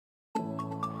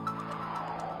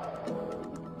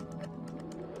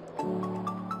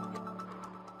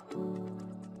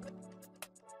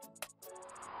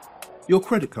Your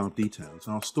credit card details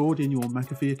are stored in your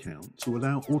McAfee account to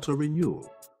allow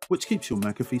auto-renewal, which keeps your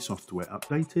McAfee software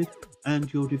updated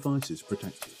and your devices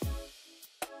protected.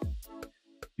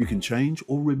 You can change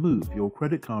or remove your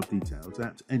credit card details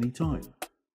at any time.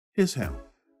 Here's how.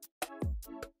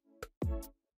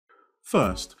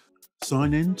 First,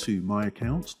 sign in to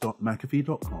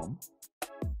MyAccount.McAfee.com.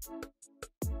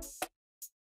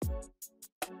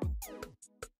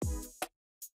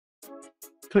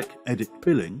 Click Edit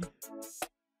Billing,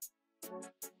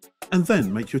 and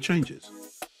then make your changes.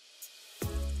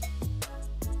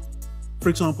 For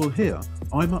example, here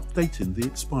I'm updating the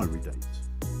expiry date.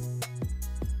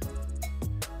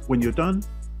 When you're done,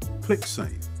 click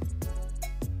Save.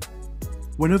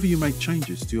 Whenever you make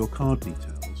changes to your card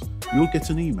details, you'll get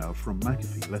an email from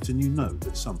McAfee letting you know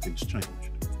that something's changed.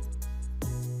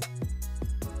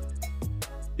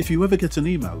 If you ever get an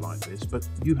email like this but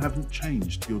you haven't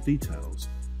changed your details,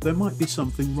 there might be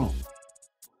something wrong.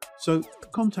 So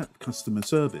contact customer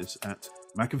service at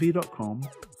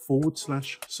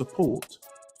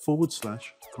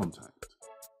mcafee.com/support/contact.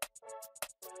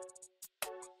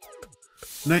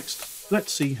 Next,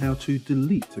 let's see how to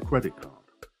delete a credit card.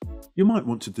 You might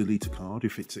want to delete a card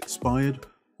if it's expired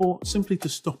or simply to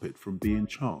stop it from being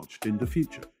charged in the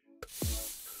future.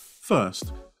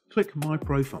 First, click My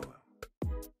Profile.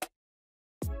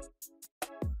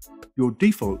 Your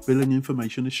default billing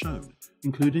information is shown,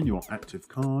 including your active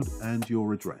card and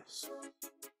your address.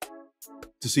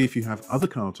 To see if you have other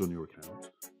cards on your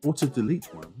account, or to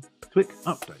delete one, click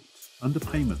Update under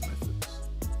Payment Methods.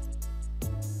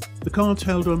 The cards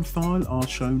held on file are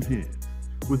shown here,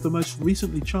 with the most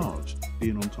recently charged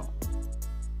being on top.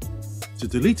 To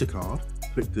delete a card,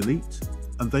 click Delete,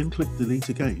 and then click Delete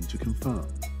again to confirm.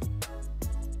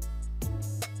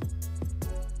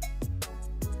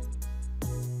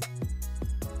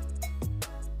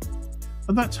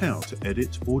 And that's how to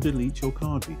edit or delete your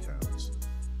card details.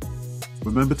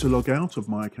 Remember to log out of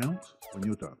My Account when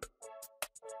you're done.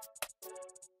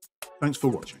 Thanks for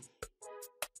watching.